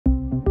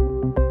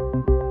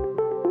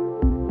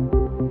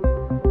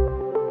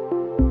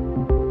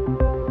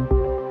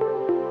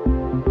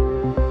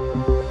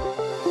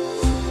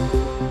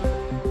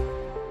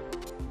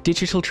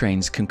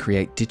DigitalTrains can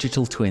create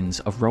digital twins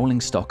of rolling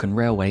stock and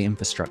railway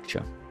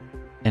infrastructure,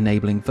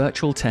 enabling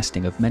virtual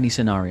testing of many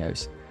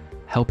scenarios,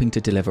 helping to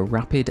deliver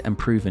rapid and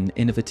proven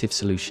innovative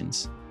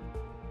solutions.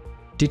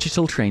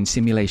 Digital train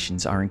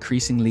simulations are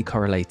increasingly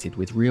correlated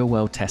with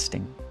real-world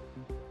testing.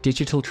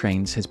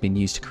 DigitalTrains has been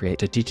used to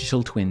create a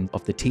digital twin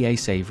of the TA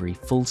Savory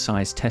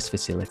full-size test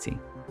facility.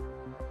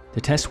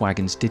 The test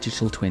wagon's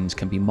digital twins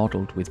can be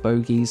modelled with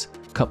bogies,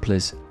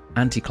 couplers,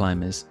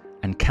 anti-climbers,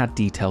 and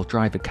CAD-detailed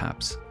driver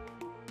cabs.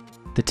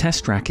 The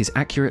test track is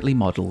accurately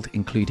modelled,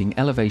 including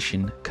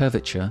elevation,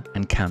 curvature,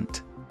 and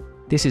cant.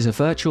 This is a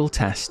virtual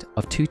test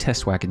of 2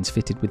 test wagons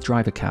fitted with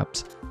driver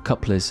cabs,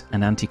 couplers,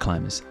 and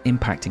anti-climbers,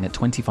 impacting at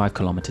 25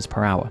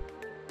 km/h.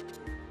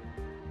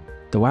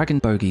 The wagon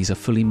bogies are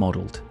fully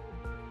modelled.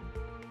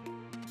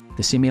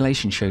 The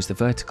simulation shows the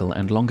vertical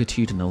and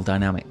longitudinal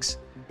dynamics,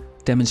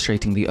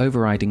 demonstrating the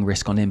overriding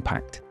risk on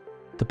impact.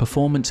 The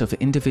performance of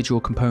individual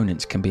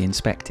components can be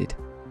inspected,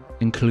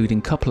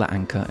 including coupler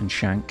anchor and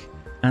shank,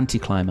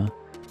 anti-climber,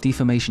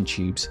 deformation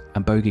tubes,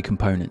 and bogie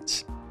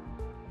components.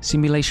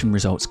 Simulation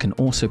results can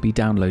also be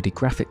downloaded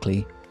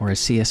graphically or as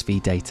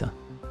CSV data.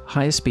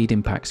 Higher speed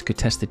impacts could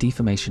test the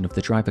deformation of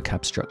the driver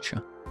cab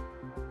structure.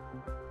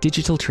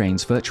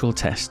 DigitalTrains virtual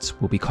tests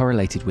will be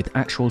correlated with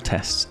actual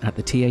tests at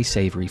the TA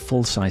Savory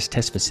full-size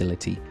test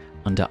facility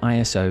under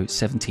ISO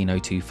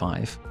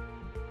 17025.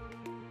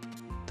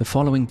 The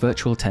following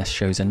virtual test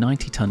shows a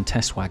 90-ton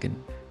test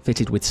wagon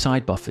fitted with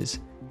side buffers,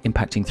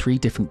 impacting 3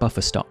 different buffer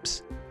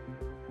stops.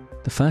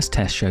 The first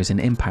test shows an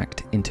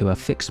impact into a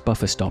fixed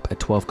buffer stop at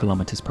 12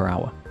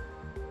 km/h.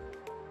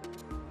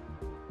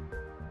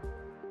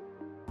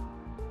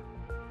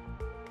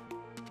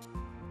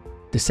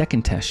 The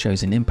second test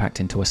shows an impact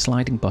into a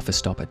sliding buffer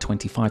stop at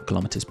 25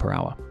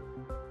 km/h.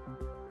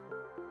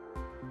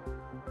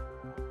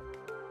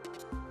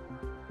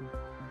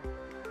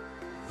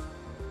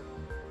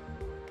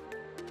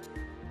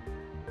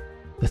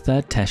 The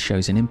third test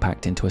shows an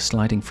impact into a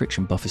sliding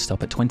friction buffer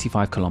stop at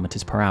 25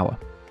 km/h.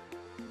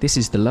 This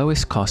is the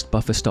lowest cost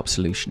buffer stop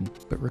solution,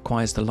 but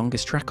requires the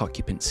longest track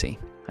occupancy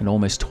and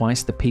almost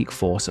twice the peak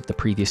force of the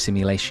previous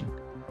simulation,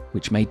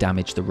 which may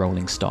damage the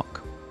rolling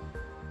stock.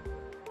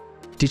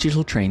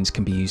 DigitalTrains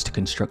can be used to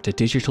construct a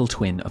digital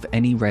twin of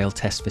any rail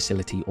test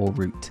facility or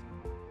route.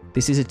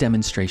 This is a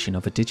demonstration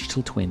of a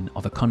digital twin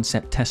of a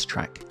concept test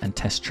track and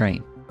test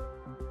train.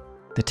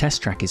 The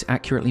test track is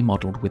accurately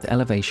modelled with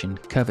elevation,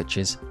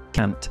 curvatures,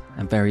 cant,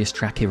 and various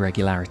track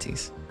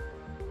irregularities.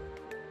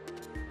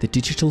 The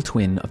digital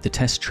twin of the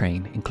test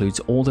train includes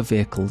all the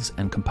vehicles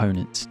and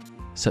components,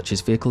 such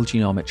as vehicle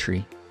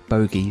geometry,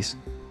 bogies,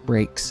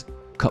 brakes,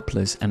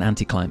 couplers, and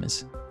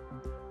anti-climbers.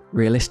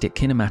 Realistic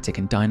kinematic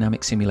and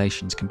dynamic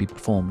simulations can be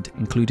performed,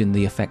 including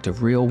the effect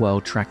of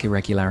real-world track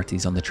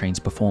irregularities on the train's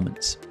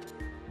performance.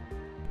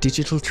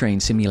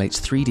 DigitalTrains simulates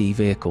 3D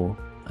vehicle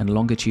and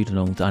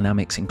longitudinal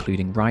dynamics,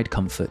 including ride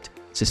comfort,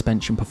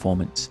 suspension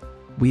performance,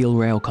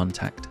 wheel-rail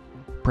contact,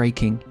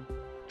 braking,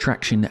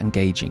 traction, and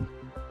gauging.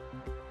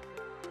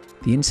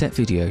 The inset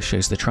video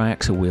shows the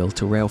triaxle wheel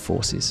to rail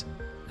forces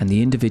and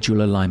the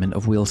individual alignment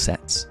of wheel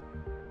sets.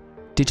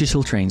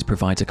 DigitalTrains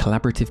provides a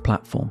collaborative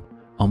platform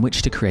on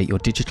which to create your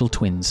digital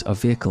twins of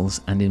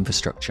vehicles and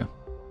infrastructure.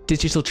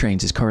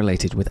 DigitalTrains is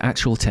correlated with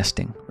actual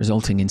testing,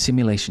 resulting in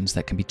simulations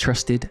that can be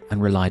trusted and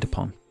relied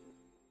upon.